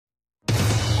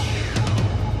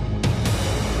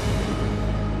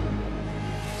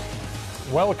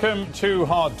Welcome to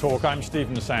Hard Talk. I'm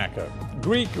Stephen Sacker.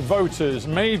 Greek voters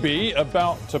may be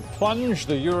about to plunge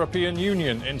the European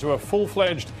Union into a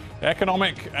full-fledged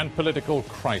economic and political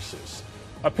crisis.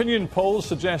 Opinion polls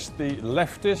suggest the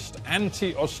leftist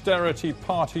anti-austerity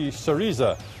party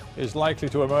Syriza is likely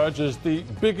to emerge as the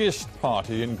biggest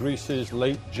party in Greece's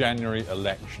late January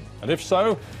election. And if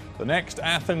so, the next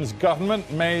Athens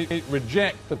government may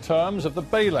reject the terms of the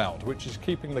bailout, which is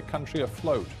keeping the country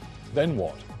afloat. Then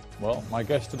what? Well, my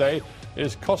guest today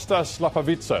is Costas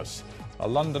Lapavitsas, a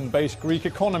London-based Greek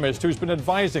economist who's been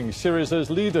advising Syriza's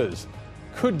leaders.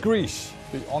 Could Greece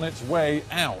be on its way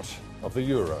out of the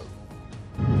euro?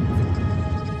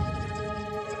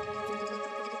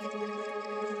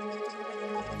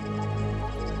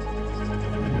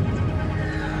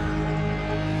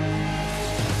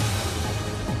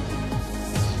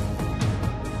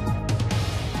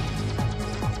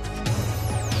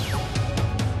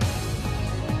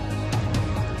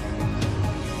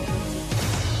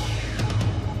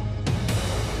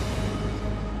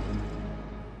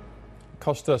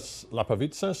 Costas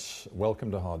Lapavitsas, welcome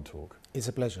to Hard Talk. It's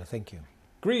a pleasure, thank you.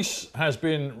 Greece has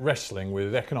been wrestling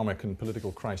with economic and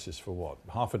political crisis for what,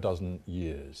 half a dozen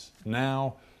years.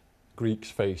 Now,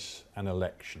 Greeks face an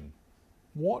election.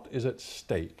 What is at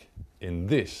stake in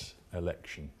this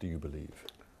election, do you believe?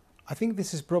 I think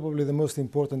this is probably the most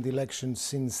important election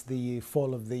since the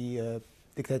fall of the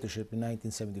dictatorship in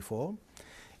 1974.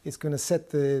 It's going to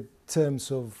set the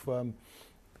terms of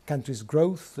country's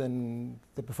growth and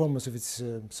the performance of its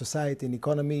society and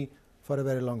economy for a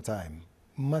very long time.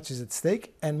 Much is at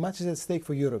stake, and much is at stake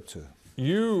for Europe too.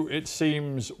 You, it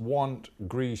seems, want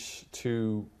Greece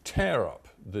to tear up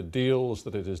the deals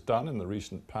that it has done in the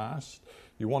recent past.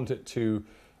 You want it to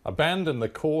abandon the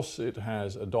course it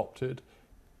has adopted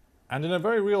and, in a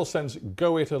very real sense,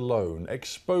 go it alone,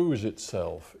 expose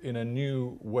itself in a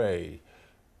new way.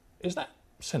 Is that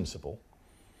sensible?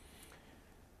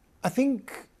 I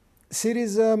think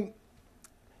Syriza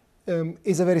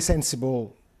is a very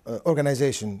sensible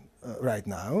organization right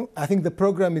now. I think the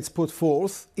program it's put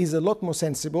forth is a lot more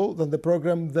sensible than the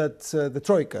program that the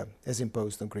Troika has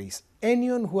imposed on Greece.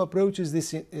 Anyone who approaches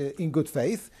this in good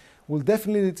faith will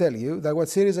definitely tell you that what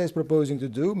Syriza is proposing to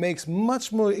do makes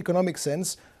much more economic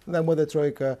sense than what the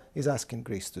Troika is asking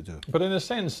Greece to do. But in a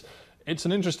sense, it's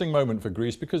an interesting moment for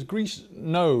Greece because Greece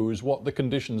knows what the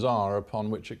conditions are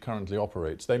upon which it currently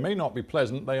operates. They may not be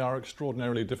pleasant, they are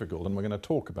extraordinarily difficult, and we're going to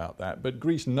talk about that. But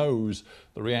Greece knows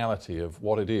the reality of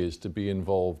what it is to be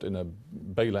involved in a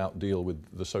bailout deal with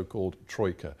the so-called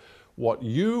Troika. What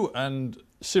you and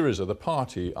Syriza, the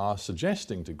party, are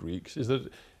suggesting to Greeks is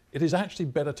that it is actually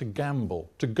better to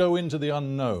gamble, to go into the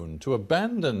unknown, to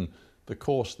abandon the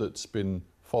course that's been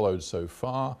followed so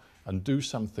far and do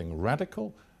something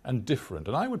radical and different.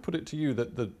 And I would put it to you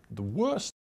that the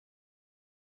worst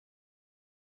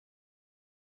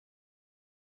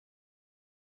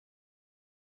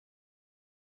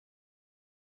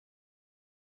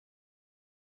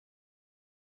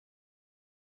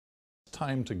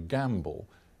time to gamble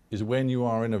is when you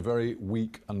are in a very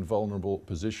weak and vulnerable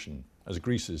position, as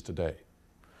Greece is today.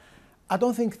 I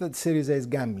don't think that Syriza is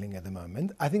gambling at the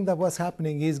moment. I think that what's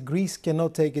happening is Greece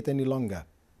cannot take it any longer.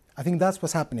 I think that's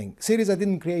what's happening. Syriza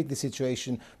didn't create the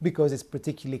situation because it's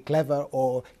particularly clever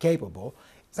or capable.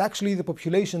 It's actually the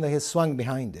population that has swung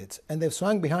behind it. And they've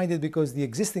swung behind it because the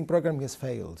existing program has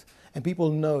failed. And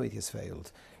people know it has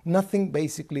failed. Nothing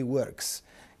basically works.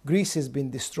 Greece has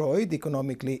been destroyed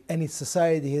economically and its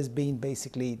society has been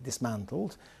basically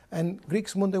dismantled. And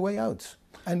Greeks want their way out.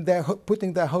 And they're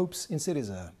putting their hopes in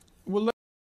Syriza. Well,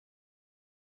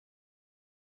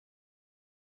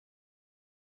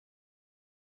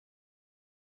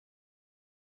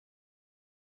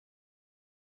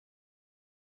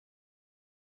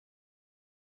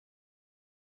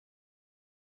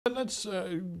 let's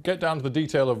get down to the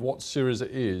detail of what Syriza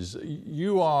is.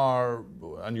 You are,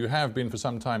 and you have been for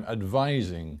some time,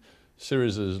 advising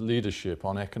Syriza's leadership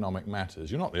on economic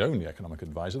matters. You're not the only economic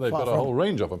advisor, they've got a whole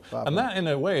range of them. And that, in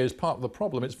a way, is part of the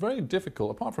problem. It's very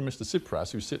difficult, apart from Mr.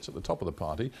 Tsipras, who sits at the top of the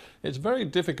party, it's very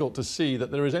difficult to see that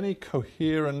there is any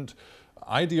coherent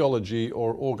ideology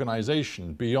or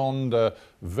organisation beyond a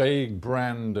vague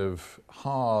brand of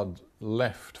hard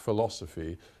left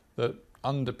philosophy that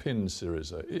underpins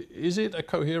Syriza. Is it a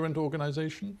coherent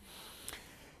organisation?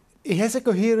 It has a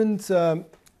coherent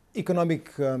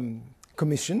economic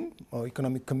commission or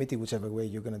economic committee, whichever way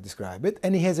you're going to describe it,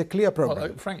 and it has a clear program.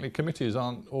 Well, frankly, committees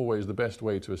aren't always the best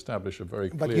way to establish a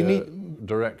very clear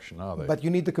direction, are they? But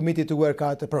you need the committee to work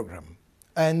out a program.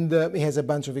 And he has a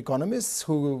bunch of economists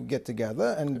who get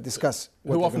together and discuss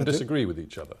what who they're often gonna disagree with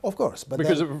each other. Of course. But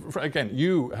because, again,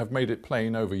 you have made it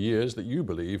plain over years that you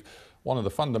believe one of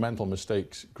the fundamental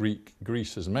mistakes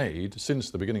Greece has made since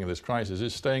the beginning of this crisis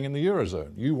is staying in the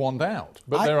Eurozone. You want out.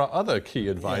 But there are other key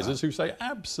advisors who say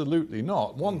absolutely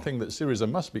not. One thing that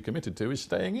Syriza must be committed to is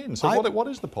staying in. So what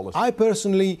is the policy? I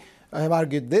personally have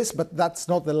argued this, but that's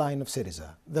not the line of Syriza.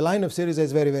 The line of Syriza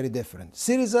is very, very different.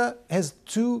 Syriza has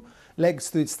two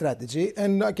legs to its strategy,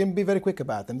 and I can be very quick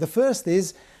about them. The first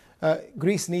is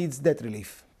Greece needs debt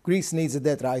relief. Greece needs a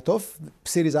debt write-off.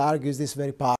 Syriza argues this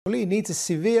very powerfully. It needs a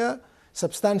severe,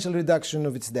 substantial reduction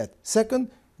of its debt.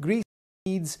 Second, Greece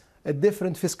needs a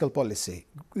different fiscal policy.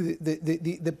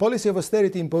 The policy of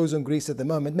austerity imposed on Greece at the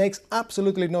moment makes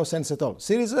absolutely no sense at all.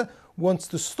 Syriza wants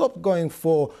to stop going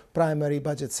for primary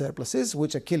budget surpluses,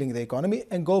 which are killing the economy,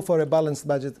 and go for a balanced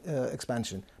budget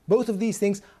expansion. Both of these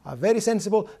things are very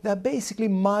sensible. They're basically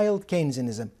mild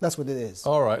Keynesianism. That's what it is.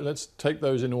 All right, let's take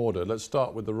those in order. Let's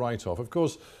start with the write-off. Of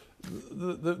course,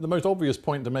 the most obvious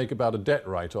point to make about a debt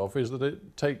write-off is that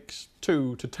it takes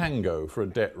two to tango for a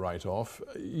debt write-off.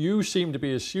 You seem to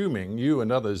be assuming, you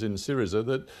and others in Syriza,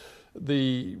 that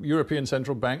the European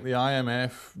Central Bank, the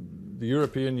IMF, the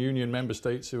European Union member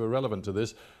states who are relevant to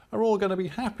this are all going to be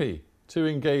happy to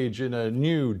engage in a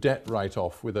new debt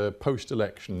write-off with a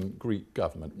post-election Greek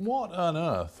government. What on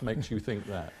earth makes you think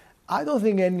that? I don't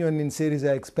think anyone in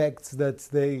Syriza expects that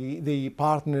the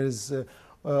partners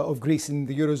of Greece in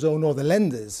the Eurozone or the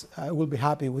lenders will be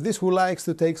happy with this. Who likes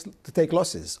to take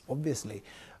losses, obviously.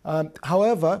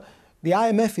 However, the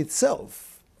IMF itself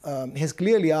has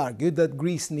clearly argued that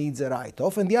Greece needs a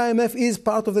write-off, and the IMF is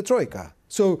part of the Troika.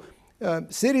 So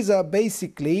Syriza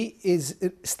basically is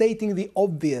stating the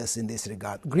obvious in this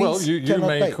regard. Greece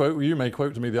you may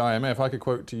quote to me the IMF. I could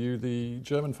quote to you the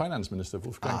German finance minister,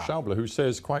 Wolfgang Schäuble, who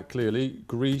says quite clearly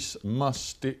Greece must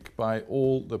stick by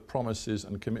all the promises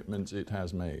and commitments it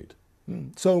has made.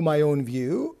 So my own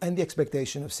view and the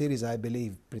expectation of Syriza, I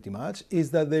believe pretty much,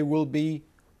 is that there will be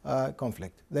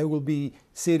conflict. There will be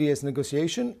serious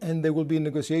negotiation, and there will be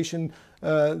negotiation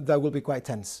that will be quite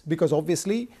tense, because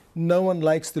obviously no one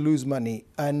likes to lose money,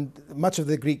 and much of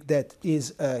the Greek debt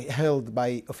is held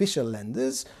by official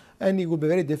lenders, and it will be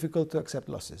very difficult to accept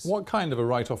losses. What kind of a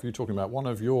write-off are you talking about? One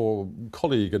of your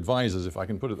colleague advisors, if I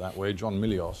can put it that way, John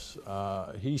Milios,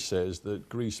 he says that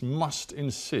Greece must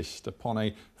insist upon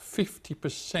a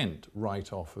 50%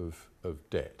 write-off of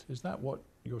debt. Is that what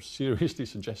you're seriously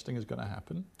suggesting is going to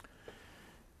happen?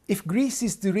 If Greece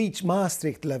is to reach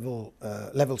Maastricht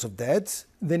levels of debt,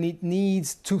 then it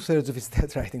needs 2/3 of its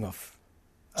debt writing off.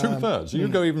 2/3? You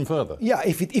go even further? Yeah,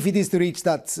 if it is to reach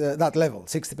that level,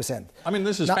 60%. I mean,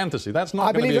 this is fantasy. That's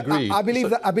not going to be agreed. I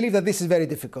believe that this is very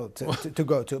difficult to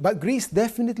go to. But Greece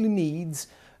definitely needs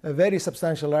a very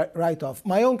substantial write-off.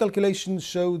 My own calculations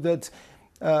show that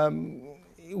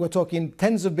we're talking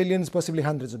tens of billions, possibly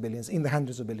hundreds of billions, in the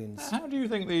hundreds of billions. How do you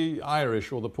think the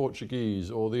Irish or the Portuguese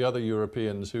or the other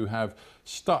Europeans who have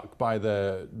stuck by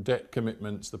their debt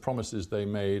commitments, the promises they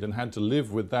made, and had to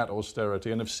live with that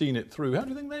austerity and have seen it through, how do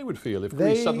you think they would feel if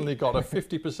Greece suddenly got a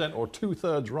 50% or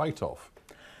 2/3 write-off?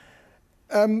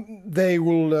 They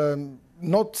will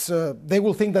they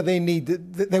will think that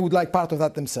they would like part of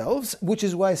that themselves, which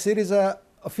is why Syriza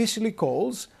officially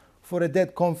calls for a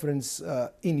debt conference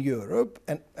in Europe,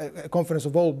 and a conference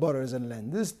of all borrowers and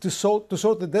lenders, to sort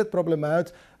the debt problem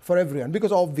out for everyone.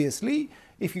 Because obviously,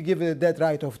 if you give a debt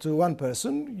write-off to one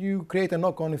person, you create a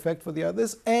knock-on effect for the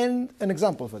others and an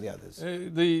example for the others.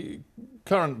 The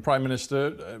current Prime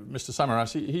Minister, Mr.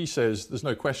 Samaras, he says there's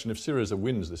no question if Syriza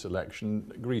wins this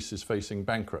election, Greece is facing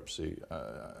bankruptcy.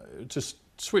 To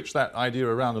switch that idea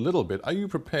around a little bit, are you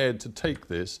prepared to take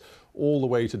this all the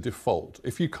way to default?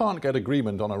 If you can't get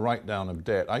agreement on a write-down of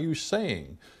debt, are you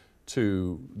saying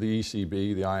to the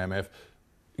ECB, the IMF,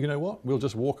 you know what, we'll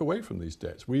just walk away from these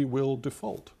debts, we will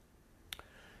default?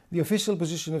 The official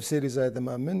position of Syriza at the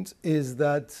moment is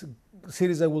that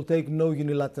Syriza will take no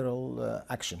unilateral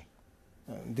action.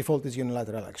 Default is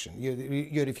unilateral action.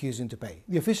 You're refusing to pay.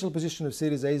 The official position of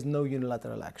Syriza is no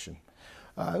unilateral action.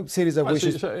 Syriza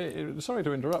wishes... Sorry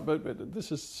to interrupt, but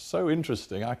this is so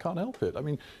interesting, I can't help it. I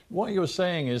mean, what you're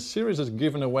saying is Syriza's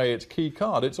given away its key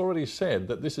card. It's already said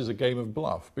that this is a game of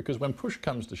bluff, because when push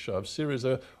comes to shove,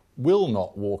 Syriza will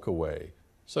not walk away.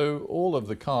 So all of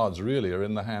the cards really are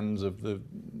in the hands of the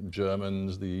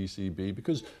Germans, the ECB,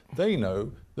 because they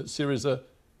know that Syriza,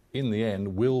 in the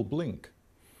end, will blink.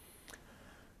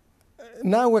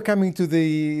 Now we're coming to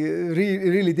the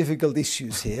really difficult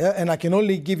issues here, and I can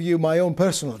only give you my own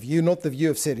personal view, not the view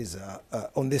of Syriza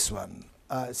on this one.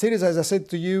 Syriza, as I said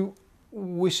to you,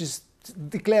 wishes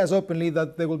declares openly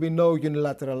that there will be no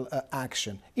unilateral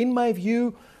action. In my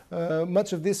view,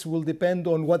 much of this will depend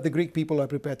on what the Greek people are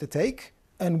prepared to take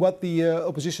and what the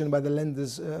opposition by the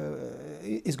lenders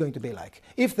is going to be like.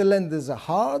 If the lenders are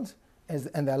hard,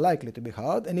 and they're likely to be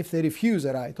hard, and if they refuse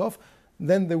a write-off,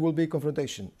 then there will be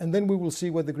confrontation. And then we will see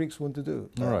what the Greeks want to do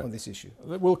on this issue.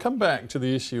 We'll come back to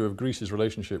the issue of Greece's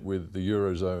relationship with the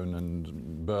Eurozone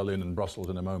and Berlin and Brussels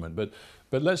in a moment. But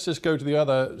let's just go to the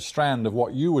other strand of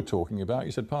what you were talking about.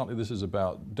 You said partly this is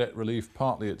about debt relief,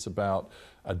 partly it's about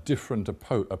a different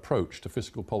approach to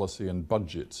fiscal policy and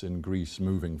budgets in Greece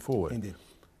moving forward. Indeed.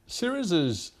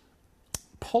 Syriza's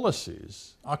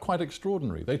policies are quite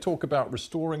extraordinary. They talk about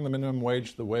restoring the minimum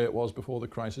wage the way it was before the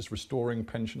crisis, restoring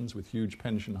pensions with huge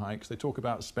pension hikes. They talk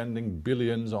about spending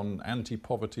billions on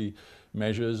anti-poverty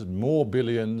measures, more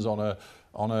billions on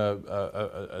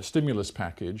a stimulus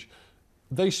package.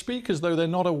 They speak as though they're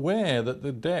not aware that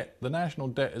the national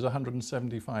debt is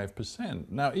 175%.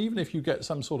 Now, even if you get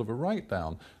some sort of a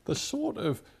write-down, the sort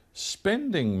of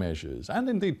spending measures and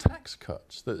indeed tax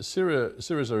cuts that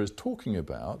Syriza is talking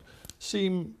about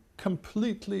seem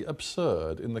completely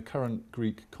absurd in the current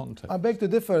Greek context. I beg to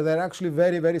differ. They're actually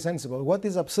very, very sensible. What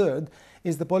is absurd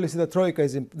is the policy that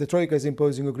the Troika is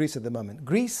imposing on Greece at the moment.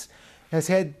 Greece has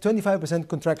had 25%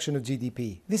 contraction of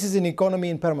GDP. This is an economy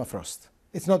in permafrost.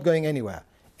 It's not going anywhere.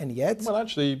 And yet... Well,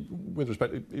 actually, with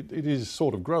respect, it is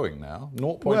sort of growing now.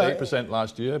 0.8%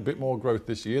 last year, a bit more growth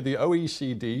this year. The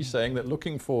OECD saying that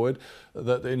looking forward,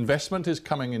 that investment is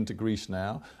coming into Greece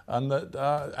now, and that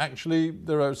actually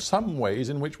there are some ways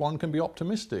in which one can be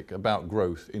optimistic about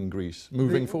growth in Greece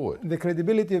moving forward. The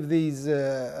credibility of these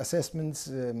assessments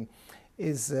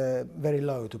is very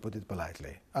low, to put it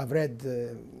politely. I've read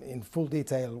in full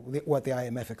detail what the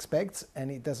IMF expects, and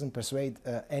it doesn't persuade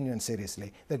anyone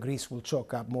seriously that Greece will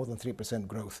chalk up more than 3%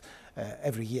 growth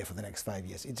every year for the next 5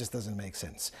 years. It just doesn't make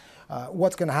sense.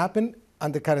 What's going to happen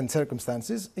under current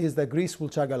circumstances is that Greece will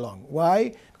chug along.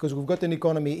 Why? Because we've got an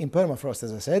economy in permafrost,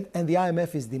 as I said, and the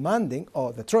IMF is demanding,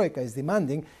 or the Troika is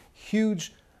demanding,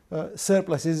 huge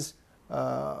surpluses,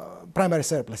 primary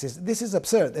surpluses. This is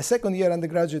absurd. A second-year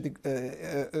undergraduate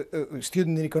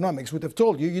student in economics would have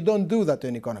told you, you don't do that to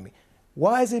an economy.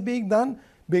 Why is it being done?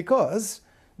 Because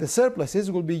the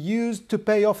surpluses will be used to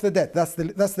pay off the debt. That's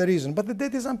the reason. But the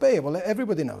debt is unpayable.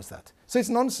 Everybody knows that. So it's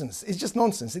nonsense. It's just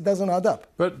nonsense. It doesn't add up.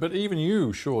 But even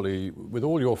you, surely, with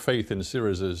all your faith in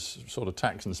Syriza's sort of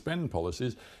tax and spend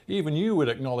policies, even you would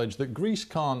acknowledge that Greece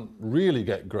can't really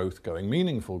get growth going,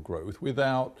 meaningful growth,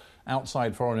 without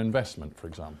outside foreign investment, for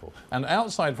example. And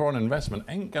outside foreign investment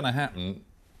ain't going to happen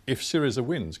if Syriza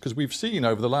wins, because we've seen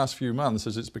over the last few months,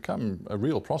 as it's become a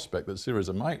real prospect that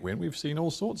Syriza might win, we've seen all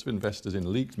sorts of investors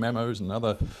in leaked memos and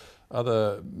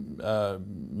other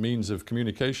means of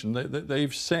communication.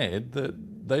 They've said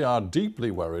that they are deeply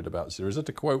worried about Syriza.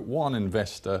 To quote one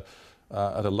investor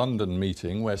at a London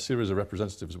meeting where Syriza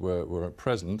representatives were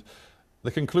present,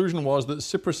 the conclusion was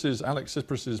that Alex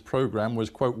Tsipras's programme was,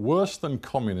 quote, worse than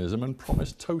communism and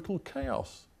promised total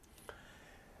chaos.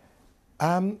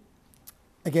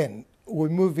 Again, we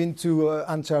move into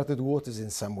uncharted waters in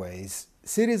some ways.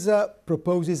 Syriza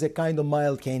proposes a kind of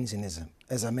mild Keynesianism,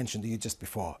 as I mentioned to you just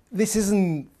before. This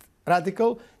isn't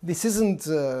radical. This isn't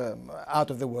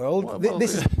out of the world.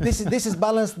 This is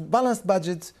balanced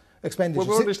budget expenditure. Well,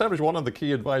 we've already established one of the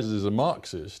key advisors is a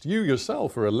Marxist. You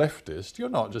yourself are a leftist. You're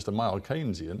not just a mild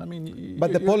Keynesian. I mean,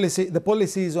 but the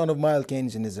policy is one of mild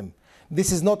Keynesianism.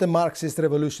 This is not a Marxist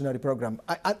revolutionary program.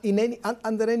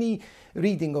 Under any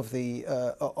reading of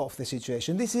the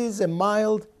situation, this is a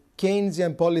mild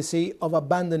Keynesian policy of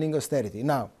abandoning austerity.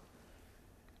 Now,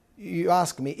 you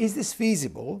ask me, is this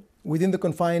feasible within the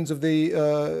confines of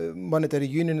the monetary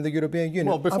union and the European Union?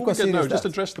 Well, before we get just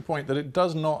address the point that it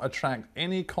does not attract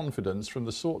any confidence from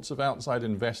the sorts of outside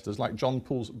investors like John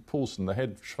Paulson, the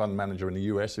hedge fund manager in the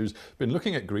US, who's been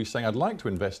looking at Greece saying, I'd like to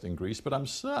invest in Greece, but I'm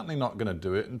certainly not going to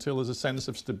do it until there's a sense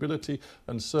of stability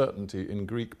and certainty in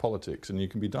Greek politics. And you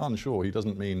can be darn sure he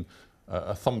doesn't mean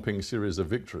a thumping series of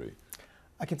victory.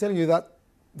 I can tell you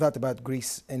that about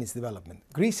Greece and its development.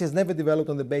 Greece has never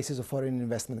developed on the basis of foreign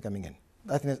investment coming in.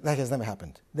 That has never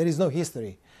happened. There is no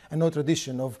history and no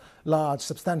tradition of large,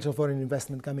 substantial foreign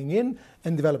investment coming in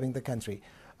and developing the country.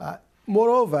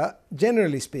 Moreover,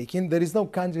 generally speaking, there is no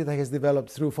country that has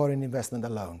developed through foreign investment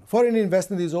alone. Foreign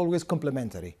investment is always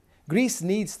complementary. Greece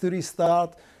needs to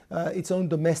restart its own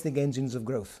domestic engines of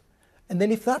growth. And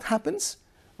then if that happens,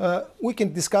 we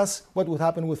can discuss what would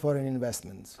happen with foreign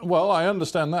investments. Well, I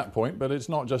understand that point, but it's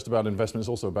not just about investment, it's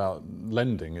also about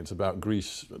lending. It's about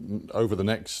Greece over the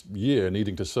next year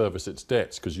needing to service its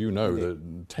debts, because you know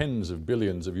that tens of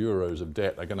billions of euros of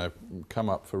debt are going to come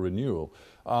up for renewal.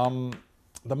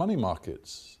 The money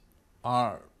markets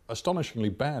are astonishingly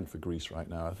bad for Greece right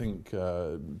now. I think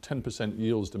 10%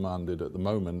 yields demanded at the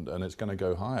moment, and it's going to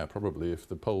go higher probably if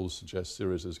the polls suggest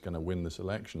Syriza is going to win this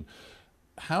election.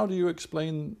 How do you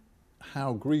explain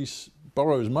how Greece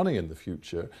borrows money in the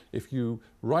future if you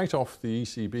write off the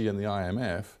ECB and the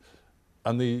IMF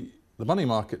and the money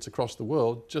markets across the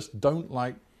world just don't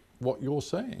like what you're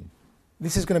saying?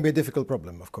 This is going to be a difficult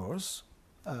problem, of course.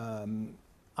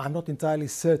 I'm not entirely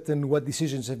certain what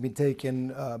decisions have been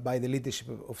taken by the leadership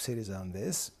of Syriza on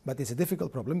this, but it's a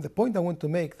difficult problem. The point I want to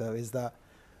make, though, is that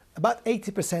about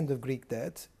 80% of Greek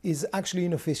debt is actually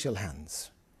in official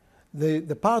hands.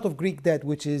 The part of Greek debt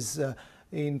which is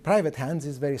in private hands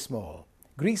is very small.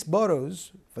 Greece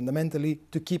borrows fundamentally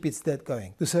to keep its debt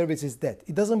going, to service its debt.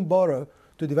 It doesn't borrow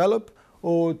to develop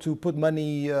or to put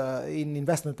money in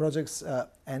investment projects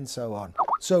and so on.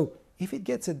 So if it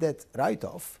gets a debt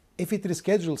write-off, if it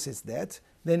reschedules its debt,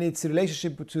 then its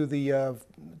relationship to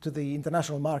the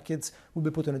international markets will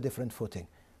be put on a different footing.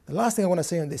 The last thing I want to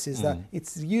say on this is that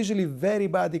it's usually very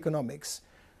bad economics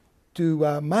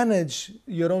to manage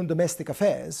your own domestic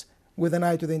affairs with an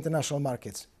eye to the international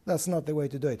markets. That's not the way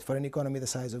to do it for an economy the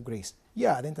size of Greece.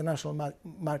 Yeah, the international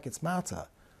markets matter,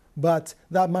 but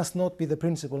that must not be the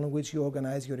principle on which you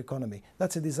organize your economy.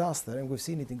 That's a disaster, and we've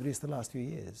seen it in Greece the last few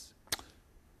years.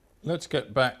 Let's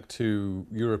get back to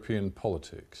European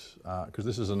politics, because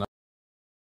this is another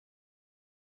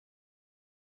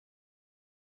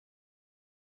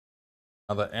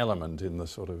element in the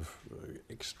sort of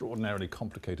extraordinarily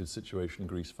complicated situation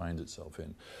Greece finds itself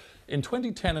in. In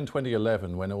 2010 and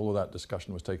 2011, when all of that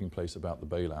discussion was taking place about the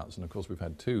bailouts, and of course we've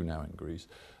had two now in Greece,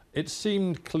 it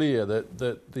seemed clear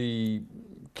that the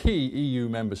key EU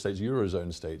member states,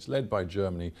 Eurozone states, led by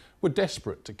Germany, were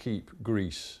desperate to keep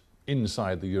Greece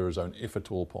inside the Eurozone, if at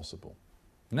all possible.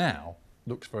 Now,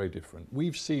 looks very different.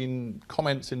 We've seen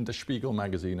comments in Der Spiegel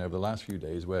magazine over the last few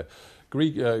days where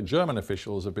German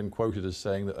officials have been quoted as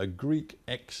saying that a Greek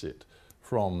exit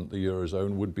from the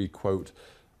Eurozone would be, quote,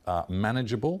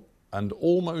 manageable and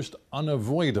almost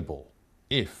unavoidable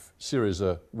if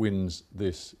Syriza wins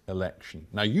this election.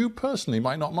 Now, you personally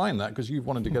might not mind that because you've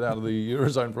wanted to get out of the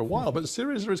Eurozone for a while, but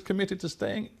Syriza is committed to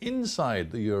staying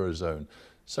inside the Eurozone.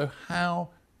 So how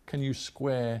can you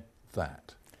square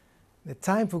that? The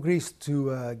time for Greece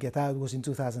to get out was in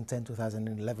 2010,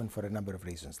 2011 for a number of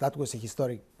reasons. That was a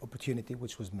historic opportunity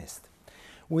which was missed.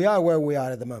 We are where we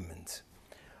are at the moment.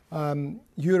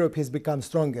 Europe has become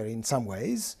stronger in some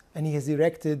ways, and he has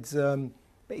erected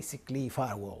basically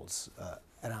firewalls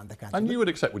around the country. And you would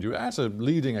accept, would you, as a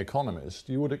leading economist,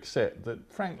 you would accept that,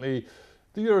 frankly,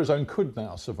 the Eurozone could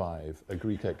now survive a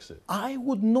Greek exit? I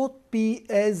would not be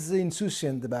as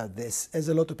insouciant about this as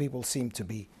a lot of people seem to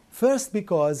be. First,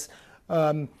 because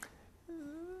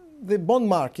the bond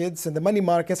markets and the money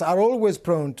markets are always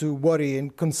prone to worry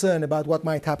and concern about what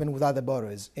might happen with other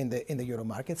borrowers in the euro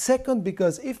market. Second,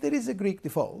 because if there is a Greek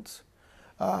default,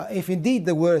 if indeed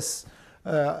the worst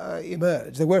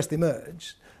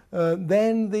emerged,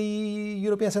 then the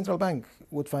European Central Bank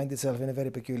would find itself in a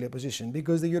very peculiar position,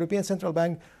 because the European Central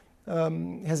Bank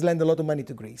has lent a lot of money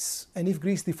to Greece. And if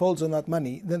Greece defaults on that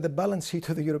money, then the balance sheet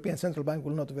of the European Central Bank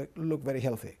will not look very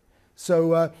healthy.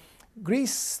 So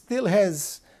Greece still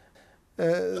has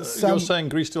You're saying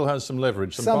Greece still has some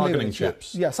leverage, some bargaining leverage,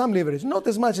 chips? Yeah, some leverage. Not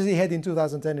as much as he had in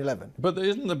 2010-11. But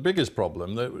isn't the biggest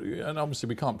problem, that, and obviously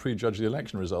we can't prejudge the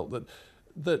election result,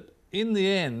 that in the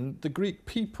end, the Greek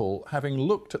people, having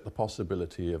looked at the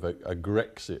possibility of a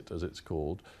Grexit, as it's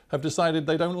called, have decided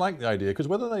they don't like the idea, because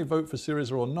whether they vote for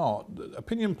Syriza or not,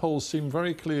 opinion polls seem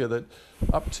very clear that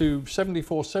up to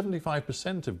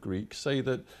 74–75% of Greeks say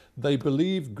that they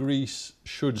believe Greece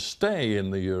should stay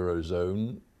in the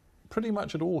Eurozone pretty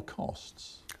much at all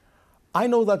costs. I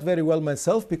know that very well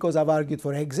myself, because I've argued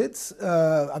for exits.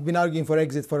 I've been arguing for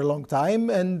exit for a long time,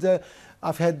 and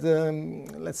I've had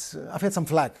some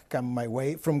flack come my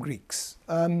way from Greeks.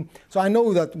 So I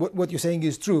know that what you're saying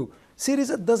is true.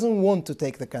 Syriza doesn't want to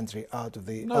take the country out of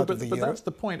the euro. No, but that's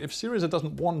the point. If Syriza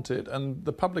doesn't want it and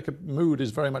the public mood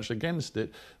is very much against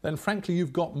it, then frankly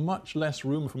you've got much less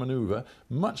room for manoeuvre,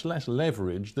 much less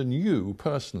leverage than you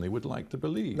personally would like to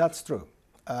believe. That's true.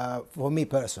 For me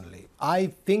personally, I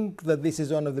think that this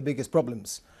is one of the biggest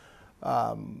problems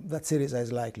that Syriza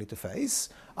is likely to face.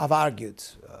 I've argued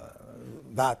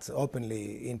that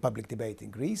openly in public debate in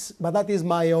Greece, but that is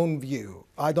my own view.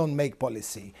 I don't make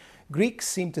policy. Greeks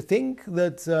seem to think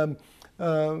that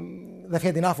they've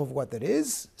had enough of what there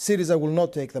is. Syriza will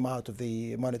not take them out of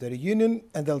the monetary union,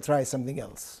 and they'll try something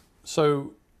else.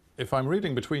 So, if I'm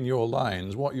reading between your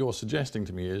lines, what you're suggesting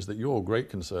to me is that your great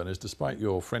concern is, despite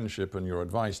your friendship and your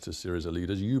advice to Syriza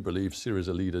leaders, you believe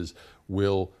Syriza leaders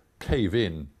will cave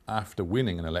in after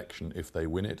winning an election if they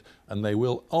win it, and they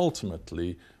will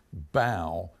ultimately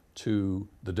bow to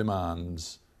the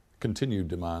demands, continued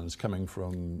demands coming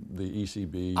from the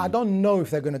ECB. I don't know if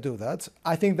they're going to do that.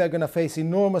 I think they're going to face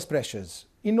enormous pressures,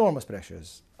 enormous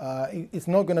pressures. It's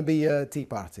not going to be a tea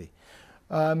party.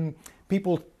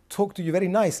 People talk to you very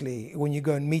nicely when you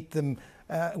go and meet them.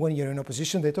 When you're in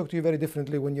opposition, they talk to you very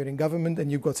differently when you're in government and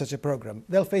you've got such a program.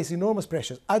 They'll face enormous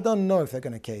pressures. I don't know if they're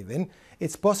going to cave in.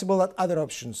 It's possible that other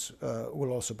options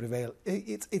will also prevail.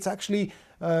 It's actually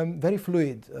very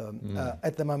fluid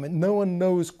at the moment. No one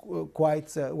knows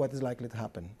quite what is likely to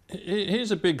happen.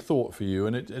 Here's a big thought for you,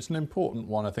 and it's an important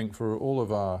one, I think, for all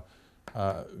of our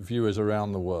viewers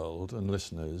around the world and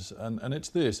listeners, and it's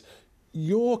this.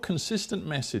 Your consistent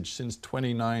message since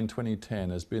 2010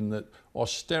 has been that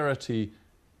austerity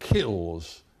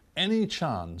kills any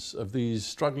chance of these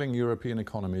struggling European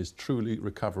economies truly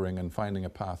recovering and finding a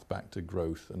path back to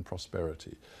growth and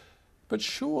prosperity. But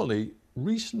surely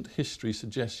recent history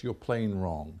suggests you're plain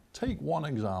wrong. Take one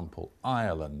example,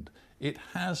 Ireland. It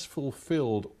has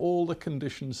fulfilled all the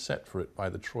conditions set for it by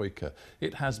the Troika.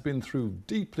 It has been through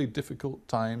deeply difficult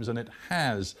times, and it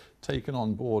has taken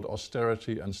on board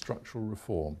austerity and structural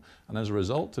reform. And as a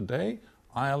result, today,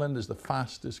 Ireland is the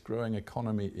fastest growing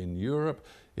economy in Europe.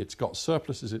 It's got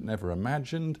surpluses it never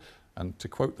imagined. And to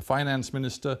quote the finance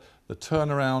minister, the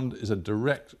turnaround is a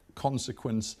direct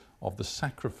consequence of the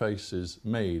sacrifices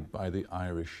made by the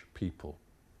Irish people.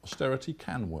 Austerity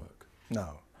can work.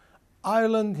 No.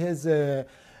 Ireland has a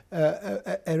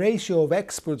ratio of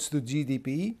exports to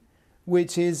GDP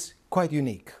which is quite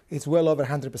unique. It's well over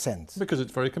 100%. Because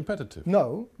it's very competitive.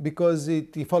 No, because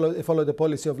it followed the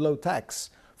policy of low tax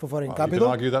for foreign capital. You can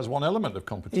argue that's one element of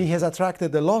competition. It has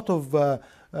attracted a lot of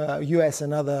US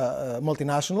and other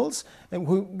multinationals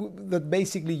that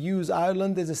basically use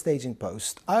Ireland as a staging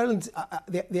post. Ireland,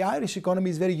 the Irish economy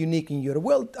is very unique in Europe.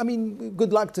 Well, I mean,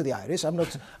 good luck to the Irish. I'm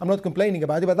not complaining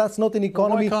about it, but that's not an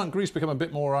economy. Well, why can't Greece become a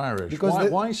bit more Irish?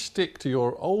 Because why stick to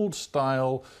your old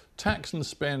style tax and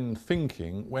spend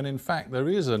thinking when in fact there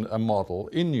is a model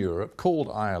in Europe called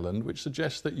Ireland which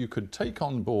suggests that you could take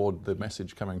on board the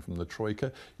message coming from the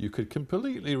Troika, you could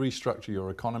completely restructure your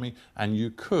economy, and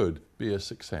you could be a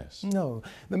success? No.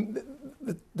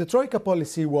 The Troika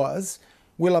policy was,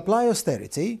 we'll apply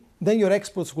austerity, then your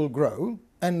exports will grow,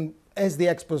 and as the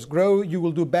exports grow, you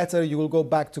will do better, you will go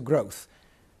back to growth.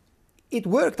 It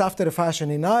worked after a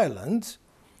fashion in Ireland.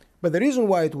 But the reason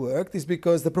why it worked is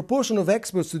because the proportion of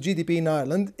exports to GDP in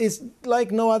Ireland is like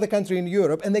no other country in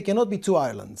Europe, and there cannot be two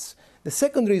Irelands. The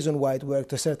second reason why it worked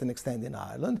to a certain extent in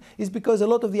Ireland is because a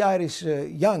lot of the Irish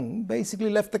young basically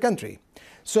left the country.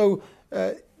 So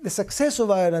the success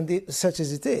of Ireland, such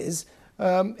as it is,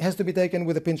 has to be taken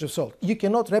with a pinch of salt. You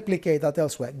cannot replicate that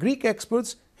elsewhere. Greek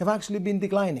exports have actually been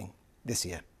declining this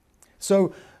year.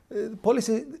 So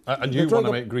policy. And you want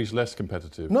to make Greece less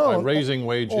competitive by raising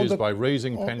wages, by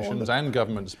raising pensions and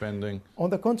government spending? On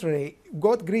the contrary,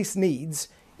 what Greece needs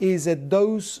is a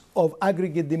dose of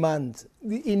aggregate demand.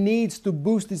 It needs to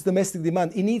boost its domestic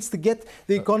demand. It needs to get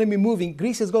the economy moving.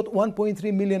 Greece has got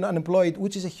 1.3 million unemployed,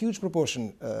 which is a huge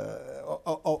proportion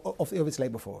of its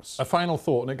labour force. A final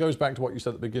thought, and it goes back to what you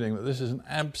said at the beginning, that this is an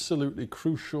absolutely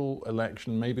crucial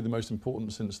election, maybe the most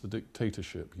important since the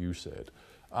dictatorship, you said.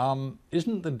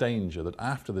 Isn't the danger that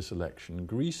after this election,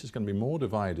 Greece is going to be more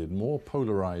divided, more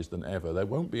polarised than ever? There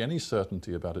won't be any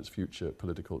certainty about its future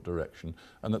political direction,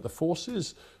 and that the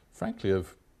forces, frankly,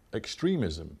 of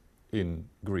extremism in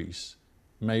Greece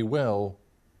may well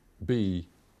be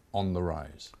on the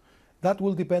rise? That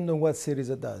will depend on what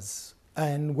Syriza does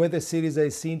and whether Syriza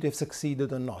is seen to have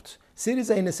succeeded or not.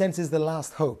 Syriza, in a sense, is the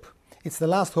last hope. It's the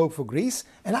last hope for Greece,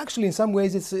 and actually, in some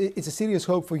ways, it's a serious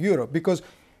hope for Europe, because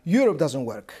Europe doesn't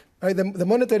work. Right? The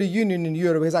monetary union in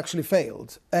Europe has actually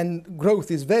failed, and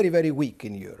growth is very, very weak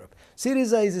in Europe.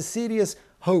 Syriza is a serious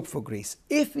hope for Greece.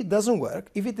 If it doesn't work,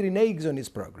 if it reneges on its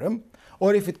program,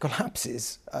 or if it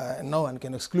collapses, no one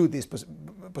can exclude these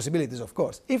possibilities, of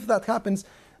course. If that happens,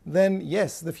 then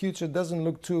yes, the future doesn't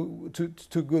look too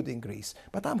good in Greece.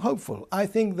 But I'm hopeful. I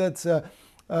think that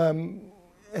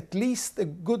at least a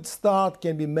good start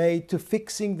can be made to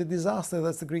fixing the disaster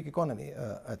that's the Greek economy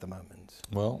at the moment.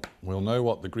 Well, we'll know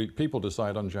what the Greek people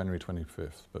decide on January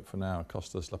 25th. But for now,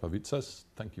 Costas Lapavitsas,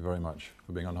 thank you very much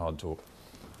for being on Hard Talk.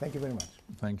 Thank you very much.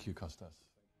 Thank you, Costas.